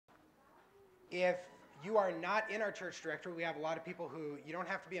If you are not in our church directory, we have a lot of people who, you don't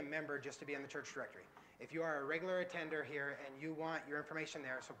have to be a member just to be in the church directory. If you are a regular attender here and you want your information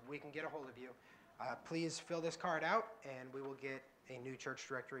there so we can get a hold of you, please fill this card out and we will get a new church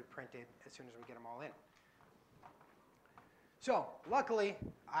directory printed as soon as we get them all in. So, luckily,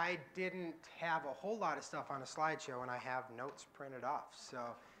 I didn't have a whole lot of stuff on a slideshow and I have notes printed off. So,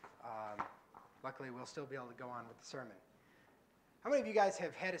 luckily, we'll still be able to go on with the sermon. How many of you guys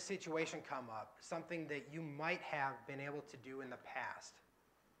have had a situation come up, something that you might have been able to do in the past,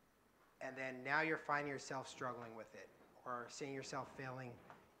 and then now you're finding yourself struggling with it or seeing yourself failing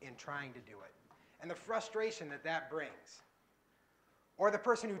in trying to do it? And the frustration that that brings. Or the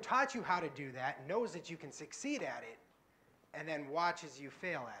person who taught you how to do that knows that you can succeed at it and then watches you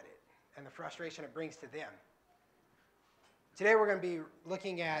fail at it and the frustration it brings to them. Today we're going to be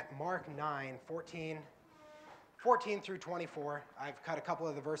looking at Mark 9, 14 through 24. I've cut a couple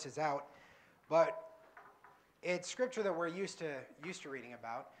of the verses out, but it's scripture that we're used to reading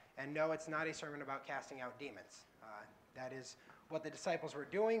about. And no, it's not a sermon about casting out demons. That is what the disciples were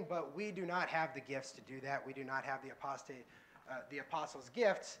doing, but we do not have the gifts to do that. We do not have the apostles'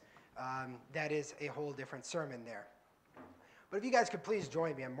 gifts. That is a whole different sermon there. But if you guys could please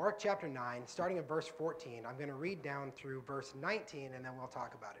join me in Mark chapter 9, starting at verse 14. I'm going to read down through verse 19, and then we'll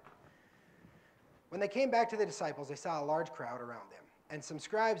talk about it. When they came back to the disciples, they saw a large crowd around them, and some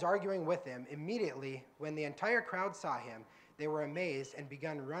scribes arguing with them. Immediately, when the entire crowd saw him, they were amazed and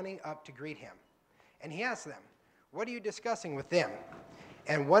began running up to greet him. And he asked them, "What are you discussing with them?"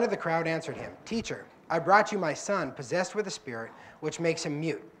 And one of the crowd answered him, "Teacher, I brought you my son, possessed with a spirit, which makes him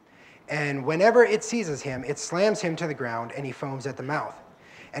mute. And whenever it seizes him, it slams him to the ground, and he foams at the mouth,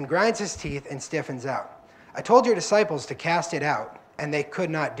 and grinds his teeth and stiffens out. I told your disciples to cast it out, and they could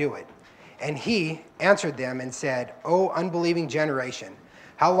not do it." And he answered them and said, "O unbelieving generation,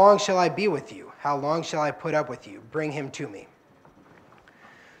 how long shall I be with you? How long shall I put up with you? Bring him to me."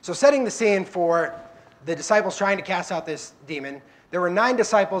 So setting the scene for the disciples trying to cast out this demon, there were 9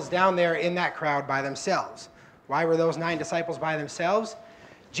 disciples down there in that crowd by themselves. Why were those 9 disciples by themselves?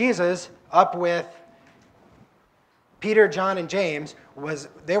 Jesus, up with Peter, John, and James,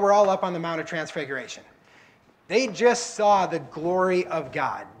 they were all up on the Mount of Transfiguration. They just saw the glory of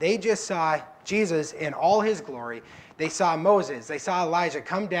God. They just saw Jesus in all his glory. They saw Moses. They saw Elijah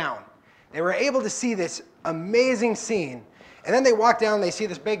come down. They were able to see this amazing scene. And then they walk down and they see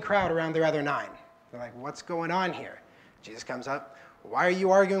this big crowd around their other 9. They're like, "What's going on here?" Jesus comes up. "Why are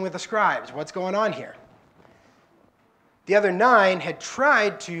you arguing with the scribes? What's going on here?" The other 9 had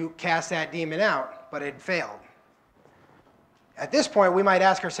tried to cast that demon out, but had failed. At this point, we might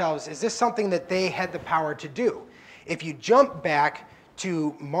ask ourselves, is this something that they had the power to do? If you jump back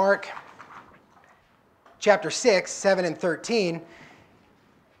to Mark chapter 6, 7, and 13,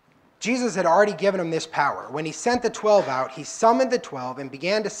 Jesus had already given them this power. When he sent the 12 out, he summoned the 12 and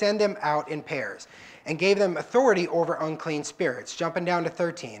began to send them out in pairs and gave them authority over unclean spirits. Jumping down to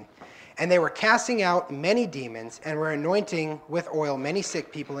 13. And they were casting out many demons and were anointing with oil many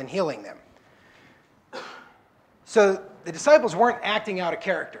sick people and healing them. So the disciples weren't acting out a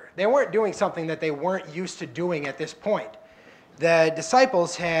character. They weren't doing something that they weren't used to doing at this point. The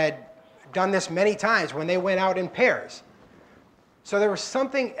disciples had done this many times when they went out in pairs. So there was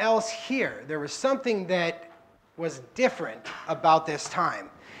something else here. There was something that was different about this time.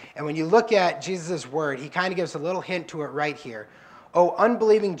 And when you look at Jesus' word, he kind of gives a little hint to it right here. "O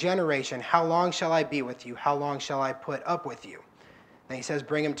unbelieving generation, how long shall I be with you? How long shall I put up with you?" Then he says,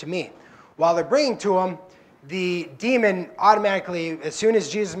 "Bring him to me." While they're bringing to him, the demon automatically, as soon as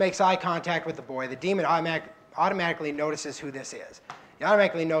Jesus makes eye contact with the boy, the demon automatically notices who this is. He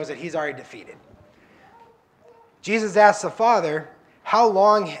automatically knows that he's already defeated. Jesus asks the father, "How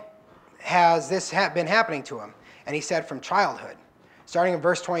long has this been happening to him?" And he said, "From childhood." Starting in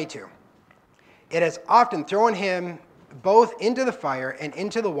verse 22. "It has often thrown him both into the fire and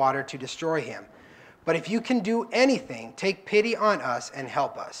into the water to destroy him. But if you can do anything, take pity on us and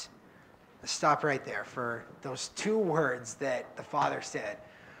help us." Let's stop right there for those 2 words that the father said.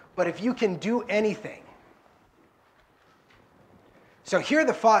 But if you can do anything. So here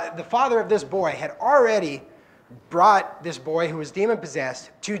the father of this boy had already brought this boy who was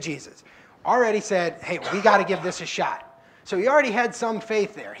demon-possessed to Jesus. Already said, "Hey, we got to give this a shot." So he already had some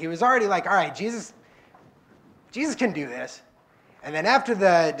faith there. He was already like, all right, Jesus can do this. And then after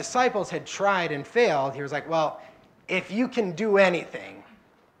the disciples had tried and failed, he was like, "Well, if you can do anything."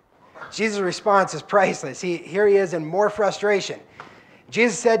 Jesus' response is priceless. Here he is in more frustration.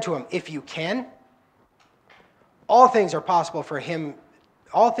 Jesus said to him, "If you can, all things are possible for him.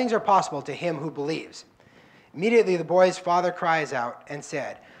 All things are possible to him who believes." Immediately the boy's father cries out and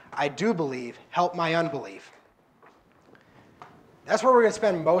said, I do believe, help my unbelief. That's where we're going to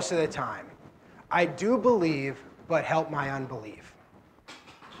spend most of the time. I do believe, but help my unbelief.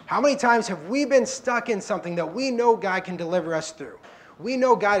 How many times have we been stuck in something that we know God can deliver us through? We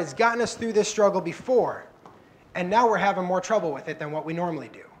know God has gotten us through this struggle before, and now we're having more trouble with it than what we normally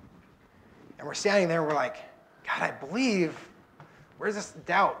do. And we're standing there and we're like, God, I believe. Where's this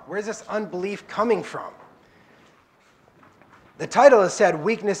doubt? Where's this unbelief coming from? The title has said,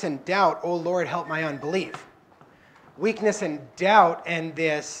 Weakness and Doubt, O Lord, help my unbelief. Weakness and doubt and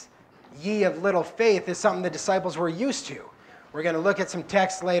this ye of little faith is something the disciples were used to. We're going to look at some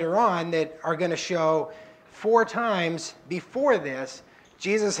texts later on that are going to show 4 times before this,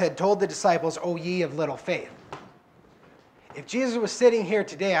 Jesus had told the disciples, O ye of little faith. If Jesus was sitting here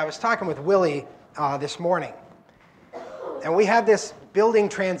today, I was talking with Willie this morning, and we have this building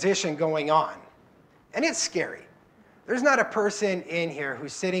transition going on, and it's scary. There's not a person in here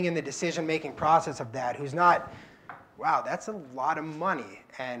who's sitting in the decision-making process of that who's not, wow, that's a lot of money,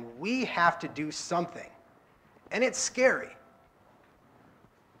 and we have to do something, and it's scary.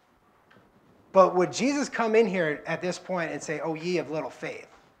 But would Jesus come in here at this point and say, oh, ye of little faith,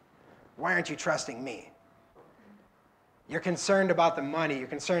 why aren't you trusting me? You're concerned about the money. You're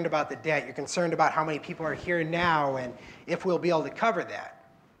concerned about the debt. You're concerned about how many people are here now and if we'll be able to cover that.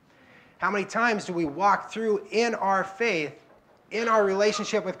 How many times do we walk through in our faith, in our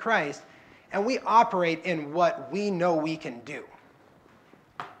relationship with Christ, and we operate in what we know we can do?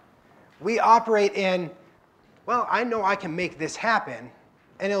 We operate in, well, I know I can make this happen,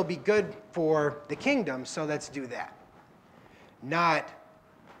 and it'll be good for the kingdom, so let's do that. Not,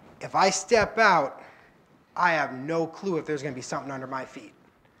 if I step out, I have no clue if there's going to be something under my feet.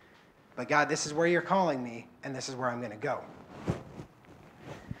 But God, this is where you're calling me, and this is where I'm going to go.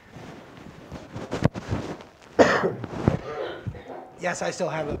 Yes, I still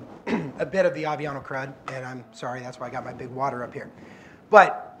have a bit of the Aviano crud, and I'm sorry, that's why I got my big water up here.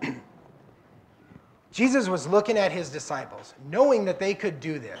 But Jesus was looking at his disciples, knowing that they could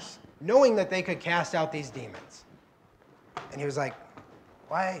do this, knowing that they could cast out these demons. And he was like,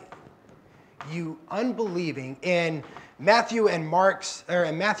 why? You unbelieving. In Matthew and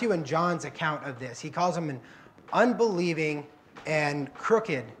John's account of this, he calls them an unbelieving and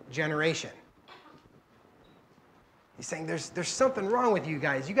crooked generation. He's saying there's something wrong with you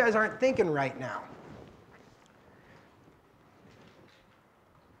guys. You guys aren't thinking right now.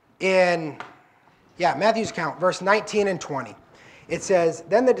 In Matthew's account, verse 19 and 20, it says,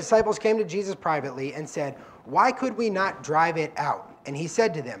 Then the disciples came to Jesus privately and said, Why could we not drive it out? And he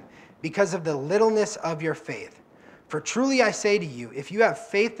said to them, Because of the littleness of your faith. For truly I say to you, if you have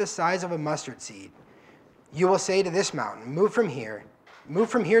faith the size of a mustard seed, you will say to this mountain, Move from here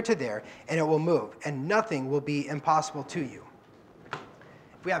to there, and it will move, and nothing will be impossible to you.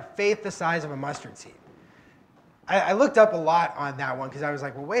 If we have faith the size of a mustard seed. I looked up a lot on that one because I was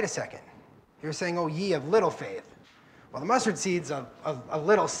like, well, wait a second. You're saying, oh, ye of little faith. Well, the mustard seed's a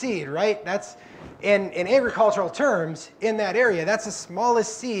little seed, right? That's, in agricultural terms, in that area, that's the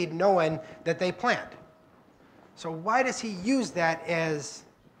smallest seed known that they plant. So why does he use that as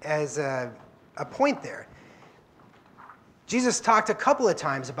a point there? Jesus talked a couple of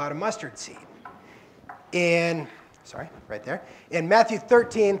times about a mustard seed. In Matthew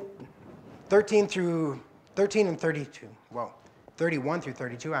 13 and 32. Well, 31 through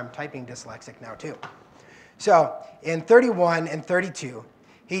 32. I'm typing dyslexic now too. So in 31 and 32,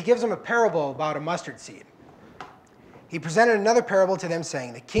 he gives them a parable about a mustard seed. He presented another parable to them,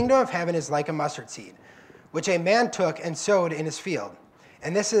 saying, The kingdom of heaven is like a mustard seed, which a man took and sowed in his field.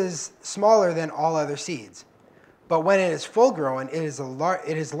 And this is smaller than all other seeds. But when it is full grown, it is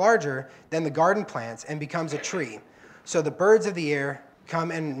larger than the garden plants and becomes a tree. So the birds of the air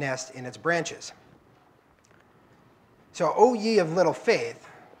come and nest in its branches. So, O ye of little faith.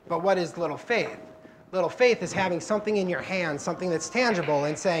 But what is little faith? Little faith is having something in your hand, something that's tangible,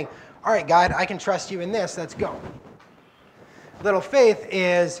 and saying, all right, God, I can trust you in this, let's go. Little faith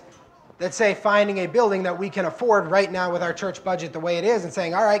is, let's say, finding a building that we can afford right now with our church budget the way it is and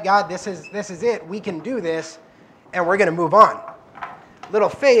saying, all right, God, this is it, we can do this, and we're going to move on. Little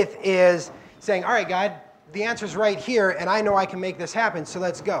faith is saying, all right, God, the answer's right here, and I know I can make this happen, so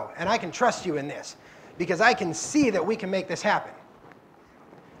let's go. And I can trust you in this, because I can see that we can make this happen.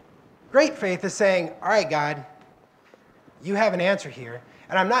 Great faith is saying, all right, God, you have an answer here.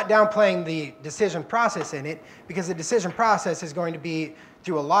 And I'm not downplaying the decision process in it, because the decision process is going to be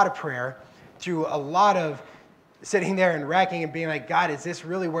through a lot of prayer, through a lot of sitting there and racking and being like, God, is this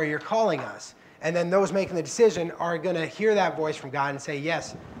really where you're calling us? And then those making the decision are going to hear that voice from God and say,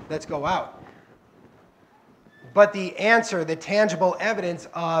 yes, let's go out. but the answer, the tangible evidence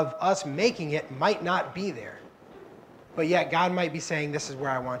of us making it might not be there. But yet God might be saying, this is where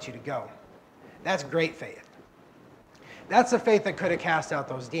I want you to go. That's great faith. That's the faith that could have cast out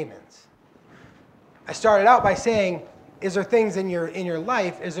those demons. I started out by saying, is there things in your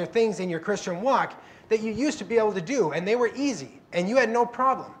life, is there things in your Christian walk that you used to be able to do, and they were easy, and you had no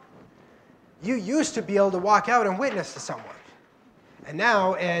problem? You used to be able to walk out and witness to someone. And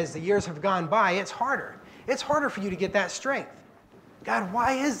now, as the years have gone by, it's harder. It's harder for you to get that strength. God,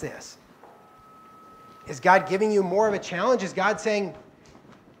 why is this? Is God giving you more of a challenge? Is God saying,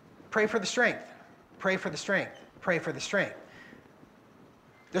 pray for the strength, pray for the strength, pray for the strength?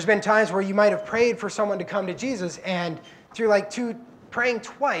 There's been times where you might have prayed for someone to come to Jesus, and through praying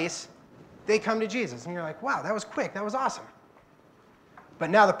twice, they come to Jesus. And you're like, wow, that was quick, that was awesome. But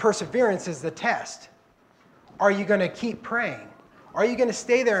now the perseverance is the test. Are you going to keep praying? Are you going to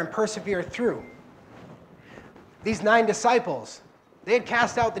stay there and persevere through? These 9 disciples, they had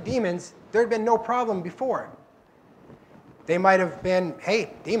cast out the demons. There had been no problem before. They might have been,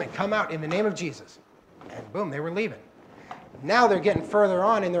 hey, demon, come out in the name of Jesus. And boom, they were leaving. Now they're getting further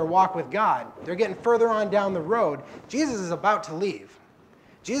on in their walk with God. They're getting further on down the road. Jesus is about to leave.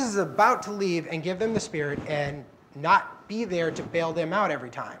 Jesus is about to leave and give them the Spirit and not be there to bail them out every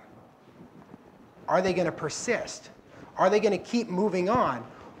time. Are they going to persist? Are they going to keep moving on?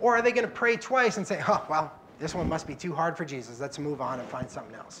 Or are they going to pray twice and say, oh, well, this one must be too hard for Jesus. Let's move on and find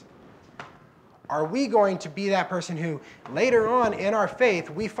something else. Are we going to be that person who later on in our faith,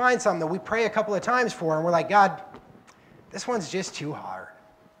 we find something that we pray a couple of times for and we're like, God, this one's just too hard.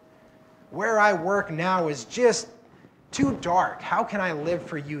 Where I work now is just too dark. How can I live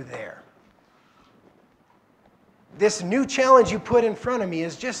for you there? This new challenge you put in front of me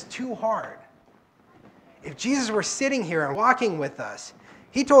is just too hard. If Jesus were sitting here and walking with us,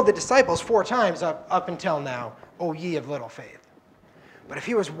 he told the disciples 4 times up until now, "O ye of little faith." But if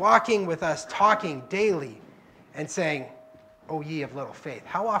he was walking with us, talking daily, and saying, "O ye of little faith,"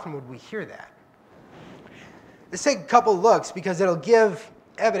 how often would we hear that? Let's take a couple looks because it'll give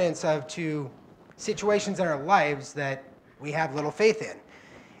evidence of to situations in our lives that we have little faith in.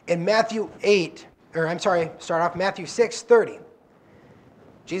 In Matthew 6:30.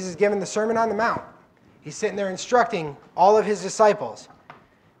 Jesus is giving the Sermon on the Mount. He's sitting there instructing all of his disciples.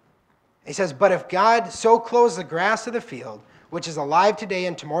 He says, "But if God so clothes the grass of the field, which is alive today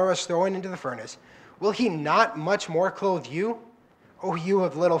and tomorrow is thrown into the furnace, will he not much more clothe you, O you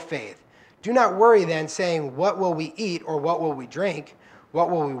of little faith? Do not worry then, saying, what will we eat, or what will we drink?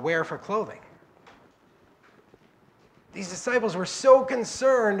 What will we wear for clothing?" These disciples were so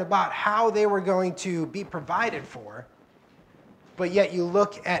concerned about how they were going to be provided for, but yet you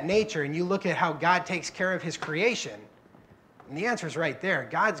look at nature and you look at how God takes care of his creation, and the answer is right there.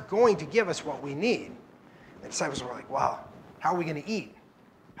 God's going to give us what we need. The disciples were like, wow, how are we going to eat?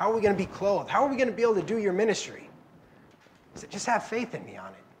 How are we going to be clothed? How are we going to be able to do your ministry? He said, just have faith in me on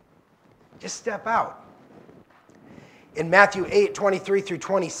it. Just step out. In Matthew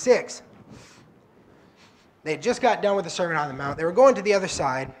 8:23-26, they had just got done with the Sermon on the Mount. They were going to the other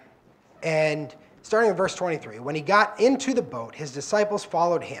side, and starting in verse 23, when he got into the boat, his disciples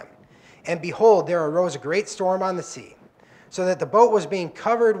followed him. And behold, there arose a great storm on the sea, so that the boat was being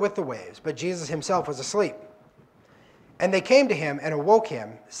covered with the waves, but Jesus himself was asleep. And they came to him and awoke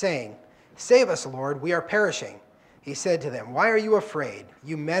him, saying, "Save us, Lord, we are perishing." He said to them, "Why are you afraid,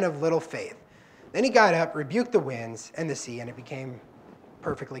 you men of little faith?" Then he got up, rebuked the winds and the sea, and it became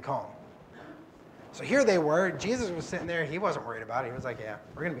perfectly calm. So here they were. Jesus was sitting there. He wasn't worried about it. He was like, yeah,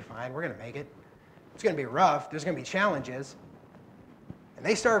 we're going to be fine. We're going to make it. It's going to be rough. There's going to be challenges. And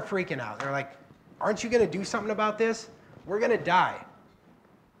they started freaking out. They're like, aren't you going to do something about this? We're going to die.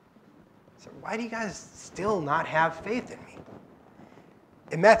 So why do you guys still not have faith in me?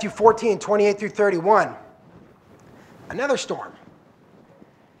 In Matthew 14:28-31, another storm.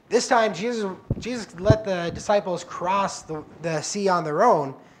 This time, Jesus let the disciples cross the sea on their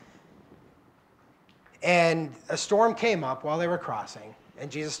own, and a storm came up while they were crossing,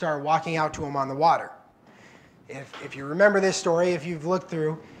 and Jesus started walking out to them on the water. If you remember this story, if you've looked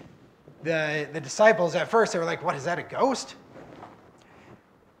through, the disciples at first, they were like, what, is that a ghost?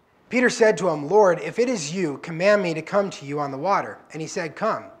 Peter said to him, "Lord, if it is you, command me to come to you on the water." And he said,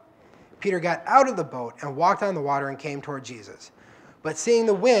 "Come." Peter got out of the boat and walked on the water and came toward Jesus. But seeing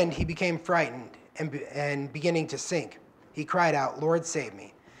the wind, he became frightened and beginning to sink. He cried out, "Lord, save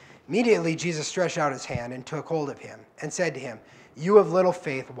me." Immediately Jesus stretched out his hand and took hold of him and said to him, "You of little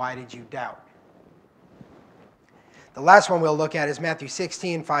faith, why did you doubt?" The last one we'll look at is Matthew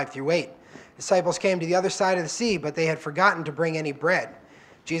 16:5-8. Disciples came to the other side of the sea, but they had forgotten to bring any bread.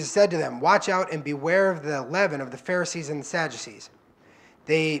 Jesus said to them, "Watch out and beware of the leaven of the Pharisees and the Sadducees."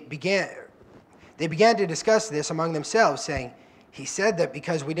 They began to discuss this among themselves, saying, He said that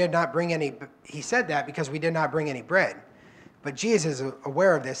because we did not bring any bread. But Jesus,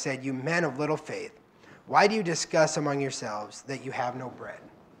 aware of this, said, "You men of little faith, why do you discuss among yourselves that you have no bread?"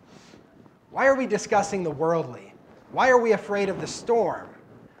 Why are we discussing the worldly? Why are we afraid of the storm?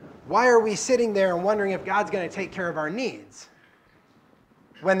 Why are we sitting there and wondering if God's going to take care of our needs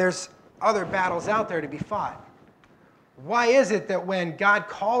when there's other battles out there to be fought? Why is it that when God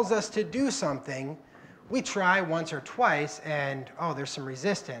calls us to do something, we try once or twice and, oh, there's some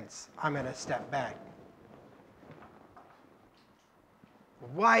resistance, I'm going to step back?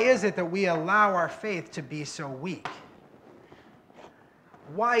 Why is it that we allow our faith to be so weak?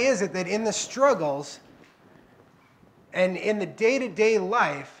 Why is it that in the struggles and in the day-to-day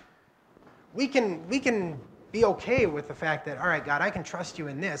life, we can be okay with the fact that, all right, God, I can trust you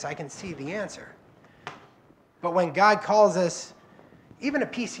in this. I can see the answer. But when God calls us, even a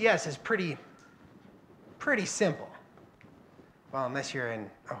PCS is pretty simple. Well, unless you're in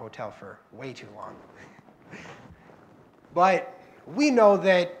a hotel for way too long. But we know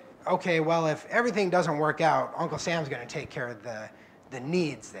that, okay, well, if everything doesn't work out, Uncle Sam's going to take care of the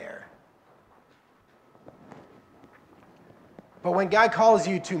needs there. But when God calls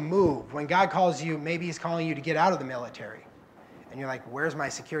you to move, when God calls you, maybe he's calling you to get out of the military, and you're like, where's my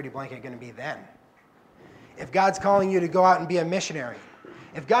security blanket going to be then? If God's calling you to go out and be a missionary,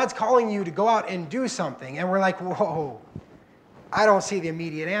 if God's calling you to go out and do something, and we're like, whoa, I don't see the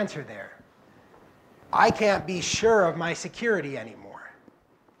immediate answer there. I can't be sure of my security anymore.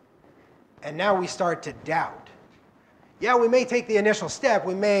 And now we start to doubt. Yeah, we may take the initial step.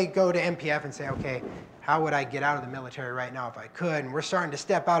 We may go to MPF and say, okay, how would I get out of the military right now if I could? And we're starting to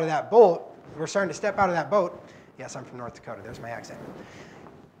step out of that boat. Yes, I'm from North Dakota. There's my accent.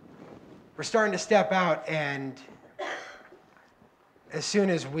 We're starting to step out, and as soon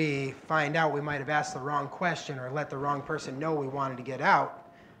as we find out we might have asked the wrong question or let the wrong person know we wanted to get out,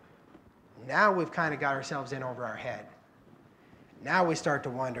 now we've kind of got ourselves in over our head. Now we start to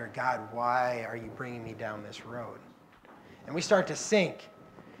wonder, God, why are you bringing me down this road? And we start to sink,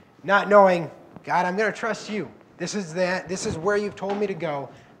 not knowing, God, I'm going to trust you. This is where you've told me to go.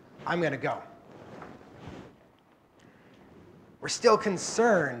 I'm going to go. We're still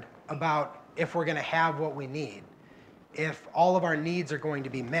concerned about if we're going to have what we need, if all of our needs are going to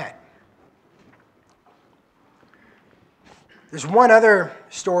be met. There's one other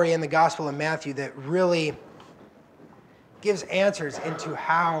story in the Gospel of Matthew that really gives answers into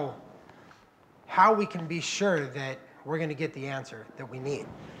how we can be sure that we're going to get the answer that we need.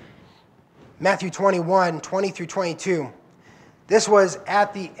 Matthew 21, 20 through 22. This was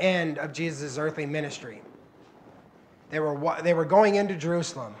at the end of Jesus' earthly ministry. They were going into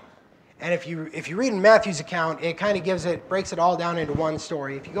Jerusalem. And if you read in Matthew's account, it kind of breaks it all down into one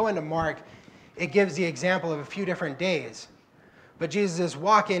story. If you go into Mark, it gives the example of a few different days. But Jesus is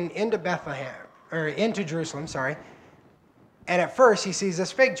walking into Jerusalem, and at first he sees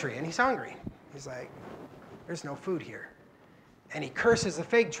this fig tree, and he's hungry. He's like, there's no food here. And he curses the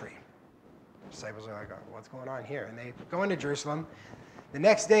fig tree. The disciples are like, oh, what's going on here? And they go into Jerusalem. The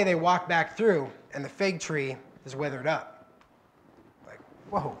next day they walk back through, and the fig tree is withered up. Like,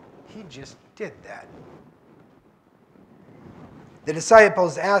 whoa, he just did that. The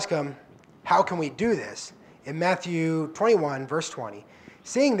disciples ask him, how can we do this? In Matthew 21, verse 20,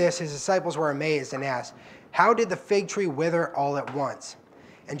 seeing this, his disciples were amazed and asked, how did the fig tree wither all at once?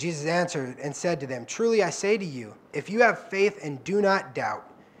 And Jesus answered and said to them, truly I say to you, if you have faith and do not doubt,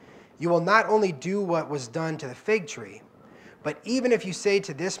 you will not only do what was done to the fig tree, but even if you say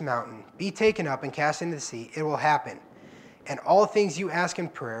to this mountain, be taken up and cast into the sea, it will happen. And all things you ask in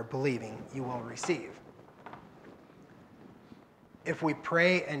prayer, believing, you will receive. If we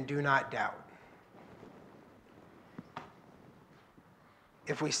pray and do not doubt.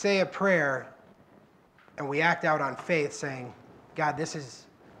 If we say a prayer and we act out on faith saying, God,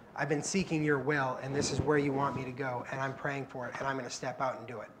 I've been seeking your will and this is where you want me to go and I'm praying for it and I'm going to step out and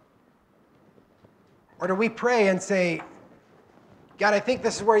do it. Or do we pray and say, God, I think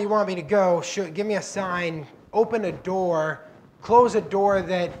this is where you want me to go. Give me a sign, open a door, close a door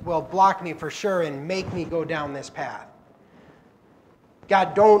that will block me for sure and make me go down this path.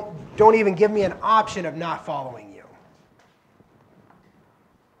 God, don't even give me an option of not following you.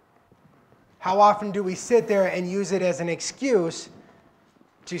 How often do we sit there and use it as an excuse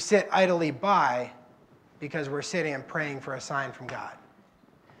to sit idly by because we're sitting and praying for a sign from God?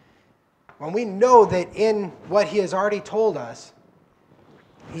 When we know that in what he has already told us,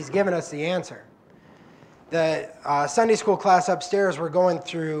 he's given us the answer. The Sunday school class upstairs, we're going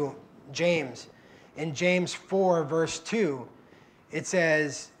through James. In James 4, verse 2, it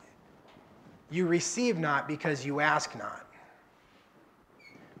says, "You receive not because you ask not."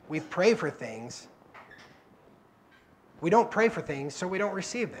 We pray for things. We don't pray for things, so we don't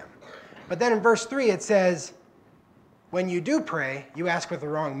receive them. But then in verse 3, it says, when you do pray, you ask with the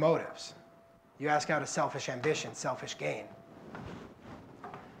wrong motives. You ask out of selfish ambition, selfish gain.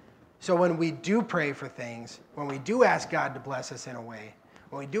 So when we do pray for things, when we do ask God to bless us in a way,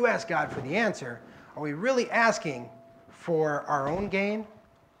 when we do ask God for the answer, are we really asking for our own gain?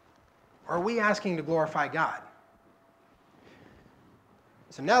 Or are we asking to glorify God?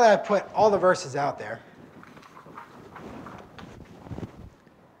 So now that I've put all the verses out there,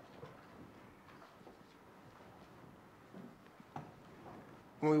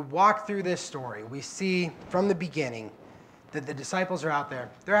 when we walk through this story, we see from the beginning that the disciples are out there.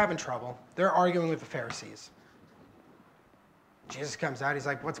 They're having trouble. They're arguing with the Pharisees. Jesus comes out. He's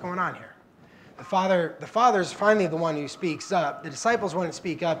like, what's going on here? The Father's finally the one who speaks up. The disciples wouldn't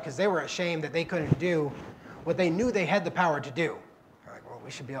speak up because they were ashamed that they couldn't do what they knew they had the power to do. They're like, well, we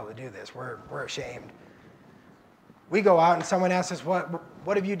should be able to do this. We're ashamed. We go out and someone asks us,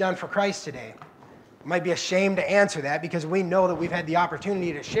 what have you done for Christ today? We might be ashamed to answer that because we know that we've had the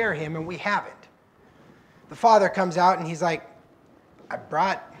opportunity to share him and we haven't. The Father comes out and he's like, I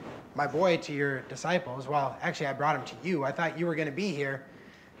brought my boy to your disciples. Well, actually, I brought him to you. I thought you were going to be here.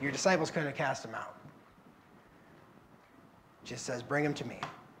 Your disciples couldn't have cast him out. Just says, bring him to me.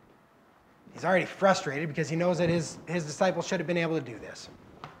 He's already frustrated because he knows that his disciples should have been able to do this.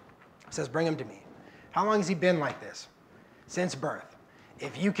 He says, bring him to me. How long has he been like this? Since birth.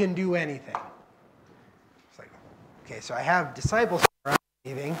 If you can do anything. It's like, okay, so I have disciples who are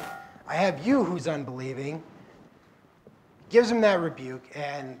unbelieving. I have you who's unbelieving. Gives him that rebuke,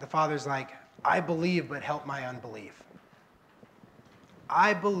 and the Father's like, I believe, but help my unbelief.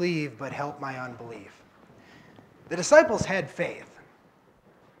 I believe, but help my unbelief. The disciples had faith.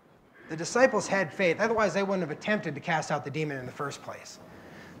 The disciples had faith. Otherwise, they wouldn't have attempted to cast out the demon in the first place.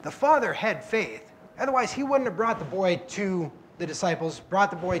 The Father had faith. Otherwise, he wouldn't have brought the boy to the disciples,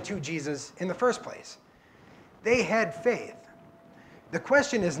 brought the boy to Jesus in the first place. They had faith. The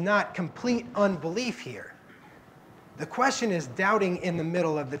question is not complete unbelief here. The question is doubting in the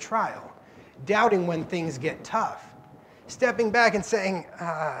middle of the trial, doubting when things get tough, stepping back and saying,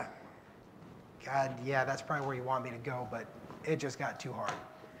 God, yeah, that's probably where you want me to go, but it just got too hard.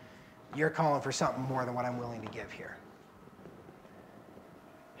 You're calling for something more than what I'm willing to give here.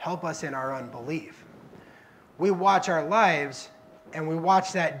 Help us in our unbelief. We watch our lives and we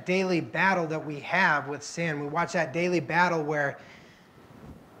watch that daily battle that we have with sin. We watch that daily battle where,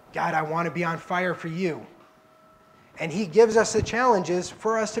 God, I want to be on fire for you. And he gives us the challenges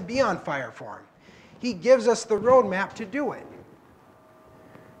for us to be on fire for him. He gives us the roadmap to do it.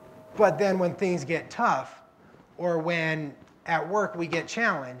 But then when things get tough, or when at work we get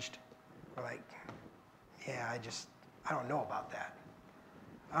challenged, we're like, yeah, I don't know about that.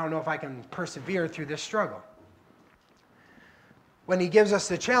 I don't know if I can persevere through this struggle. When he gives us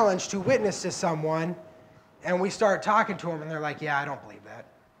the challenge to witness to someone, and we start talking to them, and they're like, yeah, I don't believe that.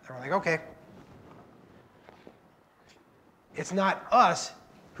 And we're like, okay. It's not us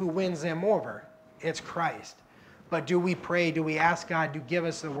who wins them over. It's Christ. But do we pray? Do we ask God to give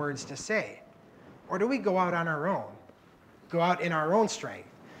us the words to say? Or do we go out on our own? Go out in our own strength?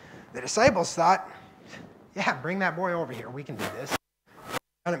 The disciples thought, yeah, bring that boy over here. We can do this. We've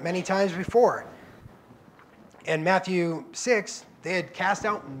done it many times before. In Matthew 6, they had cast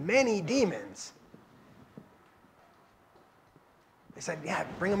out many demons. They said, yeah,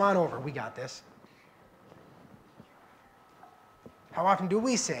 bring them on over. We got this. How often do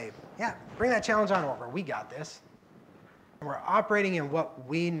we say, yeah, bring that challenge on over. We got this. And we're operating in what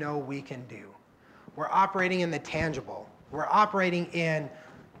we know we can do. We're operating in the tangible. We're operating in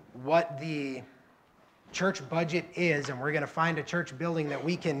what the church budget is, and we're going to find a church building that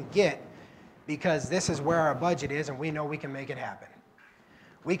we can get because this is where our budget is, and we know we can make it happen.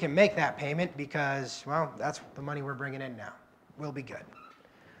 We can make that payment because, well, that's the money we're bringing in now. We'll be good.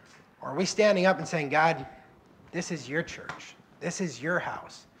 Or are we standing up and saying, God, this is your church. This is your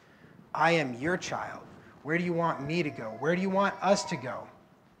house. I am your child. Where do you want me to go? Where do you want us to go?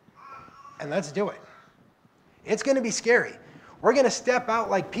 And let's do it. It's going to be scary. We're going to step out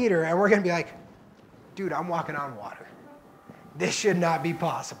like Peter, and we're going to be like, dude, I'm walking on water. This should not be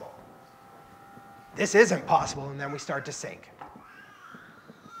possible. This isn't possible, and then we start to sink.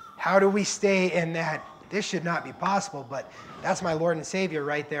 How do we stay in that, this should not be possible, but that's my Lord and Savior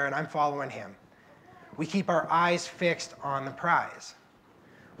right there, and I'm following him. We keep our eyes fixed on the prize.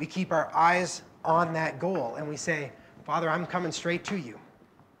 We keep our eyes on that goal and we say, Father, I'm coming straight to you.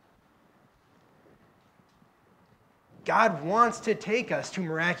 God wants to take us to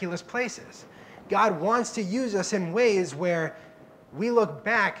miraculous places. God wants to use us in ways where we look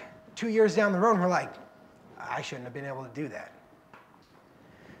back 2 years down the road and we're like, I shouldn't have been able to do that.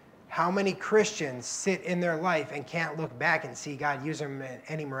 How many Christians sit in their life and can't look back and see God use them in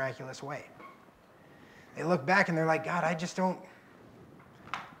any miraculous way? They look back and they're like, God, I just don't,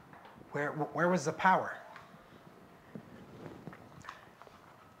 where was the power?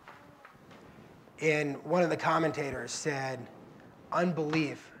 And one of the commentators said,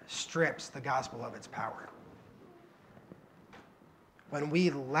 unbelief strips the gospel of its power. When we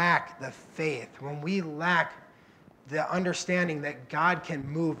lack the faith, when we lack the understanding that God can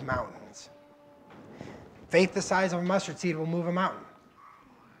move mountains. Faith the size of a mustard seed will move a mountain.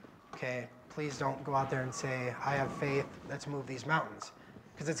 Okay, please don't go out there and say, I have faith, let's move these mountains.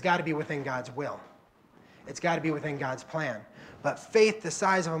 Because it's got to be within God's will. It's got to be within God's plan. But faith the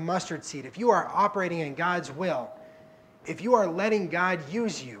size of a mustard seed, if you are operating in God's will, if you are letting God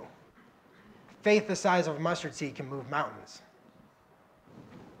use you, faith the size of a mustard seed can move mountains.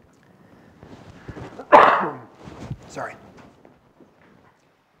 Sorry.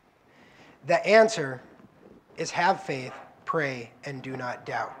 The answer is have faith, pray, and do not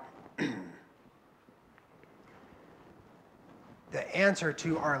doubt. The answer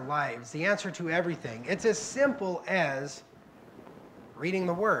to our lives, the answer to everything, it's as simple as reading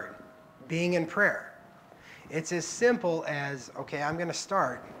the Word, being in prayer. It's as simple as, okay, I'm going to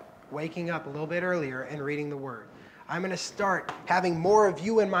start waking up a little bit earlier and reading the Word. I'm going to start having more of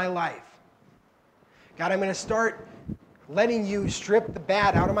you in my life. God, I'm going to start letting you strip the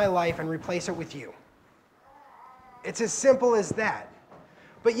bad out of my life and replace it with you. It's as simple as that.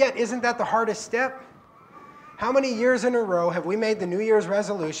 But yet, isn't that the hardest step? How many years in a row have we made the New Year's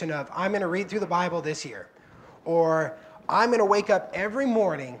resolution of, I'm going to read through the Bible this year? Or, I'm going to wake up every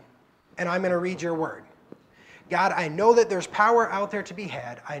morning and I'm going to read your word. God, I know that there's power out there to be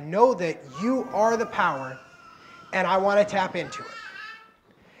had. I know that you are the power, and I want to tap into it.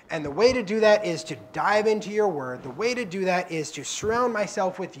 And the way to do that is to dive into your word. The way to do that is to surround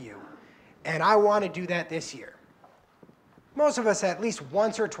myself with you. And I want to do that this year. Most of us, at least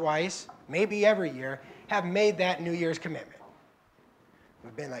once or twice, maybe every year, have made that New Year's commitment.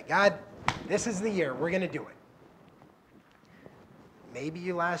 We've been like, God, this is the year. We're going to do it. Maybe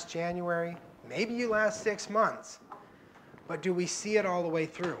you last January. Maybe you last 6 months. But do we see it all the way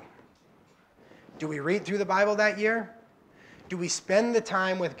through? Do we read through the Bible that year? Do we spend the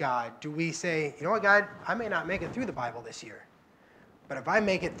time with God? Do we say, you know what, God, I may not make it through the Bible this year, but if I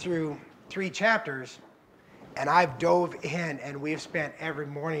make it through 3 chapters and I've dove in and we've spent every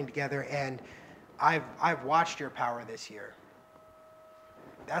morning together and I've watched your power this year.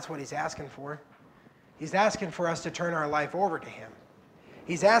 That's what he's asking for. He's asking for us to turn our life over to him.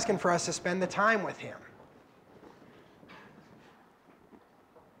 He's asking for us to spend the time with him.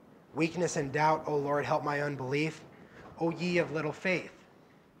 Weakness and doubt, O Lord, help my unbelief. O ye of little faith.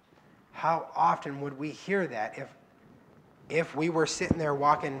 How often would we hear that if we were sitting there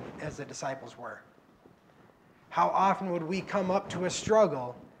walking as the disciples were? How often would we come up to a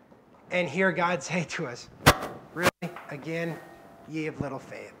struggle and hear God say to us, really, again, ye of little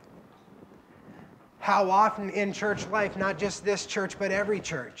faith? How often in church life, not just this church, but every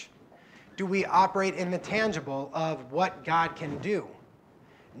church, do we operate in the tangible of what God can do,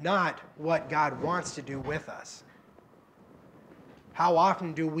 not what God wants to do with us? How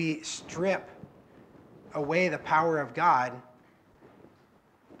often do we strip away the power of God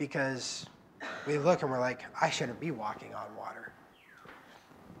because we look and we're like, I shouldn't be walking on water.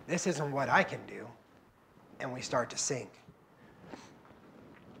 This isn't what I can do. And we start to sink.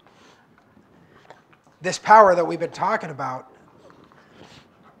 This power that we've been talking about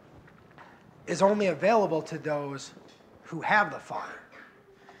is only available to those who have the Father.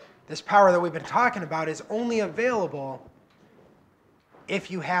 This power that we've been talking about is only available if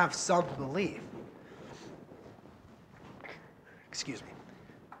you have some belief. Excuse me.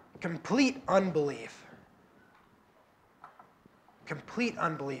 Complete unbelief. Complete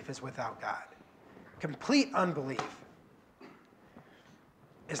unbelief is without God. Complete unbelief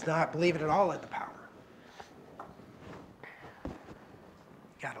is not believing at all in the power.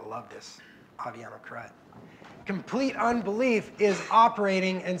 Gotta love this Aviano crud. Complete unbelief is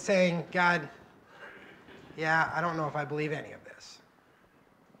operating and saying, God, yeah, I don't know if I believe any of this.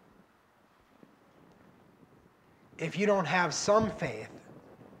 If you don't have some faith,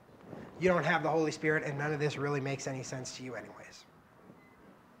 you don't have the Holy Spirit, and none of this really makes any sense to you anyways.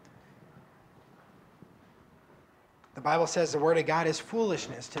 The Bible says the Word of God is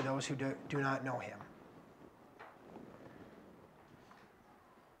foolishness to those who do not know Him.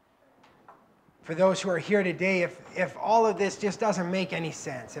 For those who are here today, if all of this just doesn't make any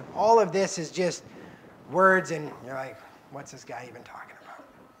sense, if all of this is just words and you're like, what's this guy even talking about?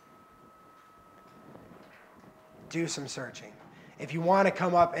 Do some searching. If you want to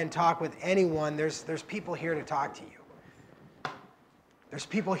come up and talk with anyone, there's people here to talk to you. There's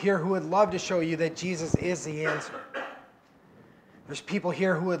people here who would love to show you that Jesus is the answer. There's people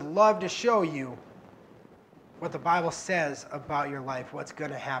here who would love to show you what the Bible says about your life, what's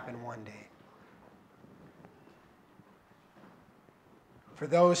going to happen one day. For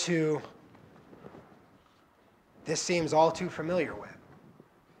those who this seems all too familiar with,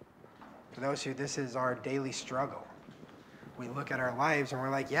 for those who this is our daily struggle, we look at our lives and we're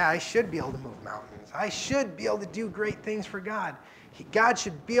like, yeah, I should be able to move mountains. I should be able to do great things for God. God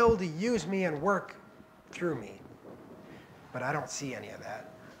should be able to use me and work through me. But I don't see any of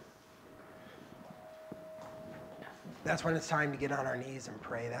that. That's when it's time to get on our knees and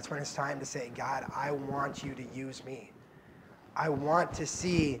pray. That's when it's time to say, God, I want you to use me. I want to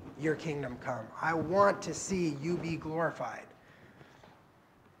see your kingdom come. I want to see you be glorified.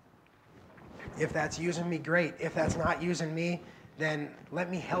 If that's using me, great. If that's not using me, then let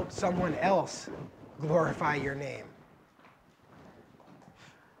me help someone else glorify your name.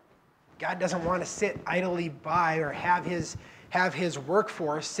 God doesn't want to sit idly by or have his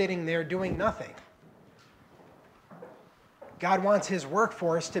workforce sitting there doing nothing. God wants his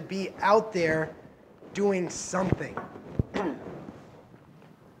workforce to be out there doing something.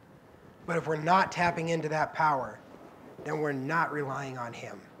 But if we're not tapping into that power, then we're not relying on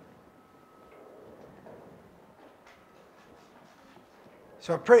him.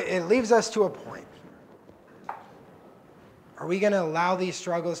 So it leaves us to a point. Are we going to allow these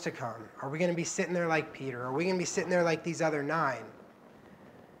struggles to come? Are we going to be sitting there like Peter? Are we going to be sitting there like these other 9?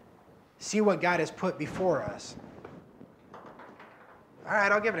 See what God has put before us. All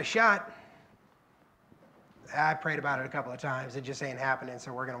right, I'll give it a shot. I prayed about it a couple of times. It just ain't happening,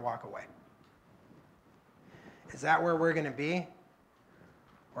 so we're going to walk away. Is that where we're going to be?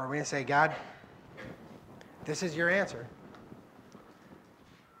 Or are we going to say, God, this is your answer?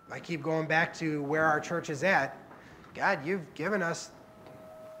 I keep going back to where our church is at. God, you've given us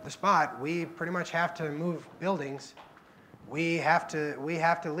the spot. We pretty much have to move buildings. We have to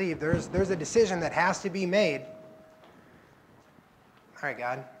leave. There's a decision that has to be made. All right,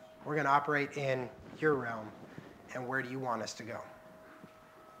 God, we're going to operate in your realm. And where do you want us to go?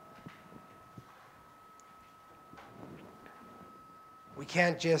 We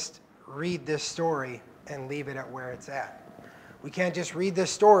can't just read this story and leave it at where it's at. We can't just read this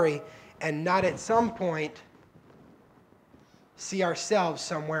story and not at some point see ourselves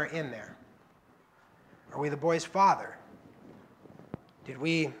somewhere in there. Are we the boy's father? Did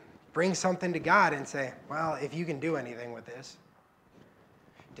we bring something to God and say, well, if you can do anything with this?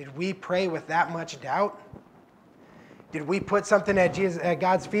 Did we pray with that much doubt? Did we put something at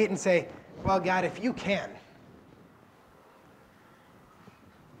God's feet and say, well, God, if you can?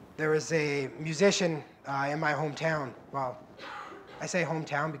 There was a musician in my hometown. Well, I say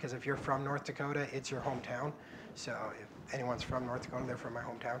hometown because if you're from North Dakota, it's your hometown. So if anyone's from North Dakota, they're from my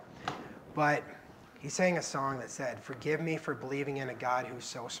hometown. But he sang a song that said, forgive me for believing in a God who's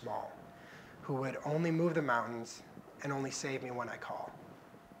so small, who would only move the mountains and only save me when I call.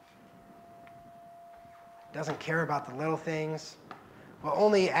 Doesn't care about the little things, will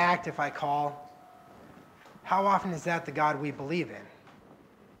only act if I call. How often is that the God we believe in?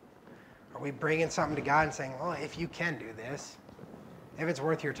 Are we bringing something to God and saying, well, if you can do this, if it's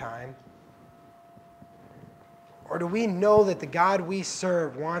worth your time? Or do we know that the God we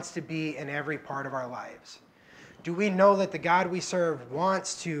serve wants to be in every part of our lives? Do we know that the God we serve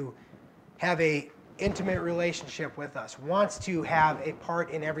wants to have an intimate relationship with us, wants to have a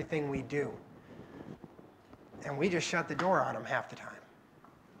part in everything we do? And we just shut the door on him half the time.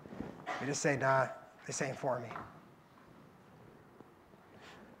 We just say, nah, this ain't for me.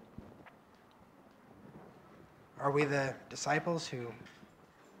 Are we the disciples who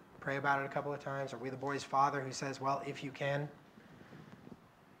pray about it a couple of times? Are we the boy's father who says, well, if you can?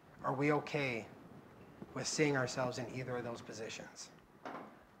 Are we okay with seeing ourselves in either of those positions?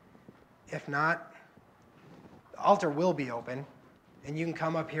 If not, the altar will be open, and you can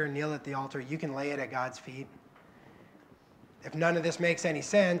come up here and kneel at the altar. You can lay it at God's feet. If none of this makes any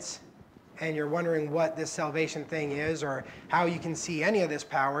sense, and you're wondering what this salvation thing is or how you can see any of this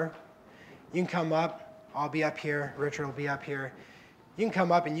power, you can come up. I'll be up here. Richard will be up here. You can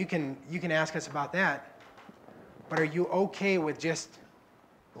come up and you can ask us about that. But are you okay with just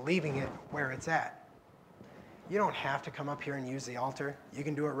leaving it where it's at? You don't have to come up here and use the altar. You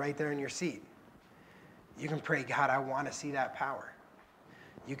can do it right there in your seat. You can pray, God, I want to see that power.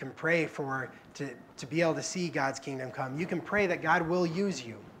 You can pray to be able to see God's kingdom come. You can pray that God will use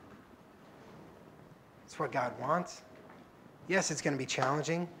you. It's what God wants. Yes, it's going to be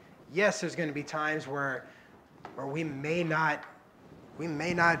challenging. Yes, there's going to be times where we may not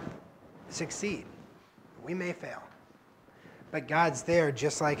succeed. We may fail. But God's there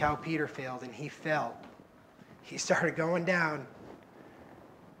just like how Peter failed, and he fell. He started going down.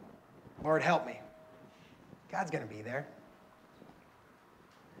 Lord, help me. God's going to be there.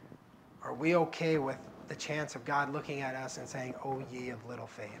 Are we okay with the chance of God looking at us and saying, "Oh, ye of little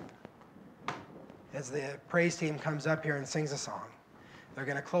faith"? As the praise team comes up here and sings a song, they're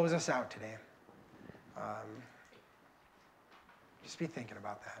going to close us out today. Just be thinking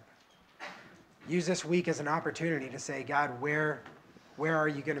about that. Use this week as an opportunity to say, God, where are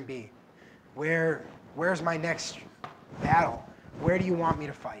you going to be? Where's my next battle? Where do you want me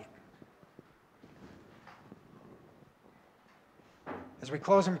to fight? As we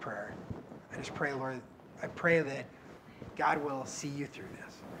close in prayer, I just pray, Lord, I pray that God will see you through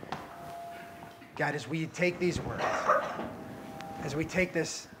this. God, as we take these words, as we take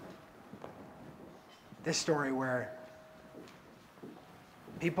this story where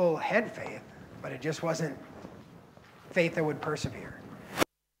people had faith, but it just wasn't faith that would persevere. I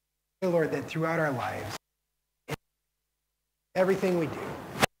pray, Lord, that throughout our lives, everything we do,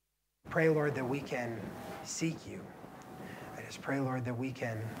 pray, Lord, that we can seek you. I just pray, Lord, that we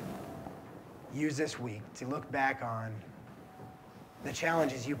can use this week to look back on the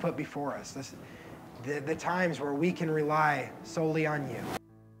challenges you put before us, the times where we can rely solely on you.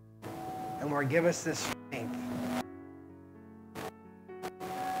 And Lord, give us this strength,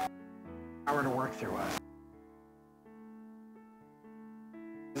 power to work through us.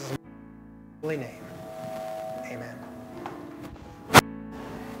 In His holy name, amen.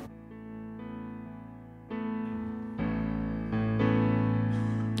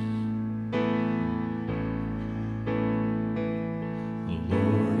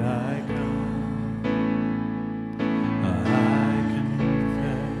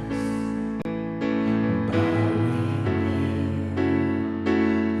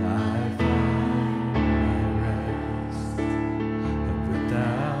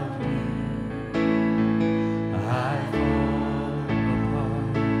 I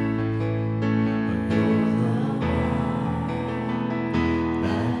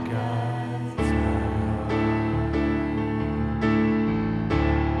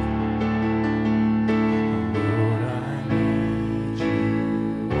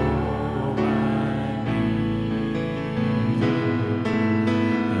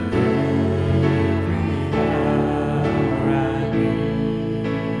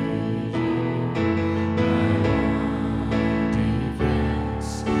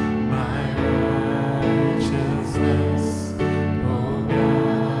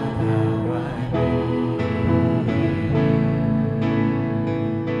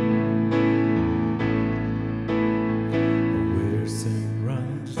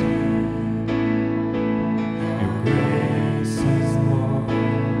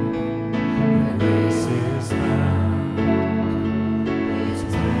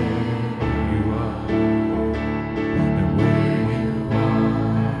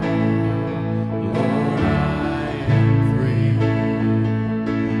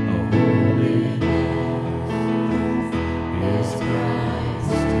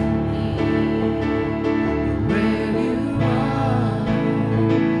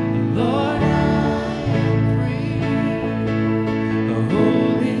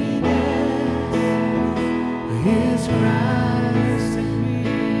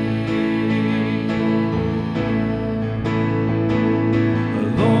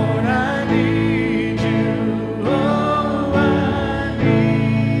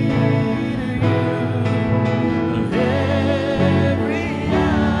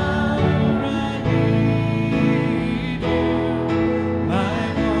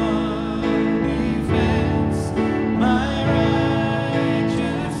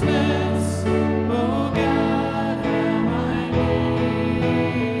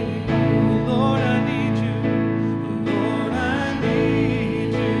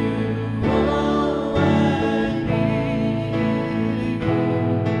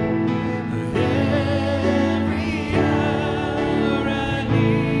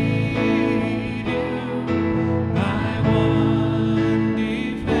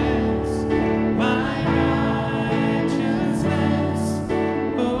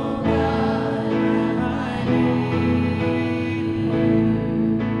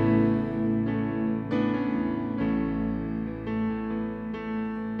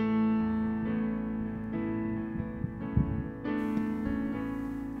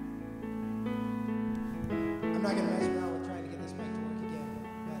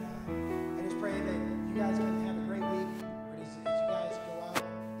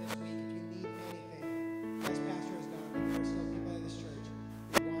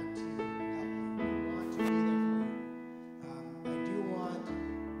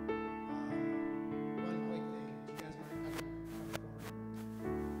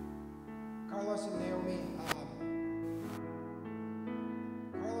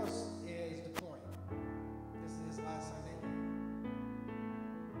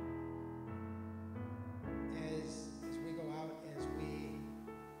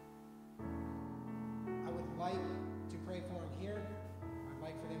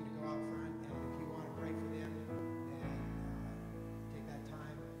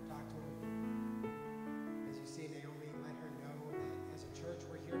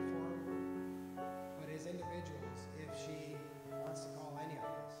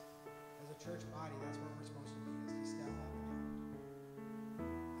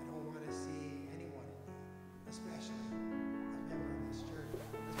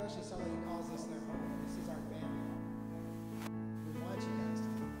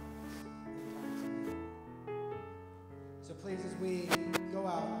please, as we go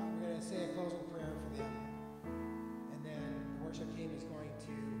out, we're going to say a closing prayer for them. And then the worship team is going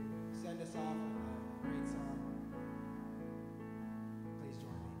to send us off with a great song. Please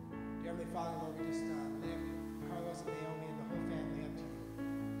join me. Dear Heavenly Father, Lord, we just lift Carlos and Naomi and the whole family up to you.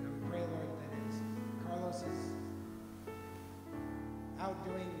 God, we pray, Lord, that as Carlos is out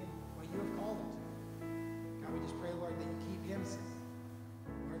doing what you have called him to, God, we just pray, Lord, that you keep him safe.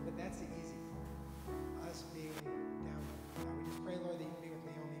 Lord, but that's the easy part. Us being down. God, we just pray, Lord, that you be with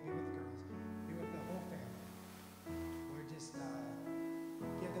Naomi, be with the girls, be with the whole family. Lord, just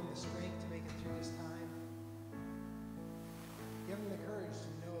give them the strength to make it through this time. Give them the courage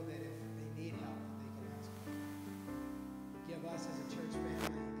to know that if they need help, they can ask for it. Give us as a church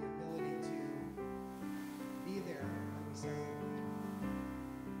family the ability to be there when we say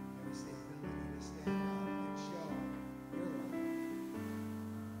give us the ability to stand up and show your love.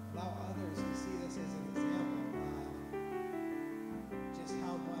 Allow others to see this as an example of just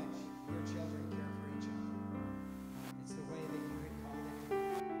how much your children care for each other. It's the way that you had called it to be.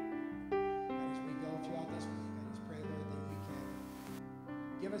 And as we go throughout this week, I just pray, Lord, that you can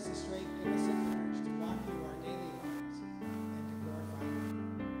give us the strength, give us the courage to walk through our daily lives and to glorify you.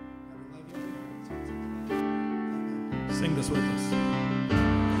 God, we love you and we praise you. Amen. Sing this with us.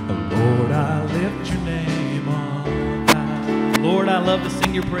 Lord, I lift your name on high. Lord, I love to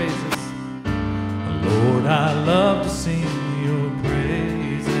sing your praises. Lord, I love to sing your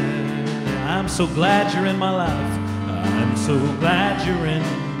praises. I'm so glad you're in my life. I'm so glad you're in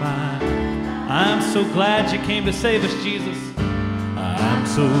mine. I'm so glad you came to save us, Jesus. I'm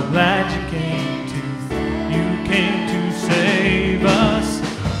so glad you came to save us.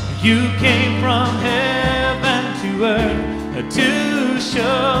 You came from heaven to earth to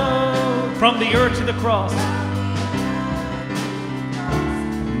show, from the earth to the cross,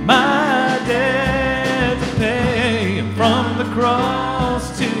 my debt to pay. And from the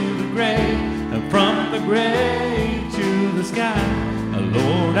cross to the grave, and from the grave to the sky,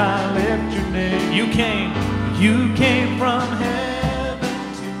 Lord, I lift your name. You came from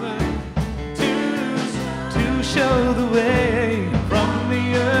heaven to earth to show the way. From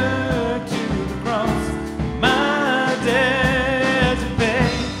the earth to the cross, my debt to pay.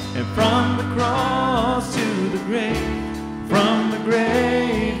 And from the cross to the grave, from the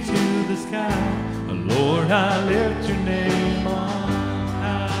grave to the sky, Lord, I lift your name on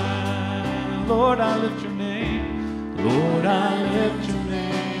high. Lord, I lift your name. Lord, I lift your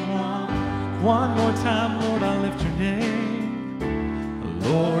name on. One more time, Lord, I lift your name.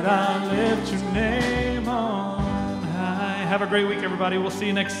 Lord, I lift your name on high. Have a great week, everybody. We'll see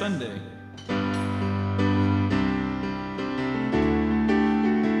you next Sunday.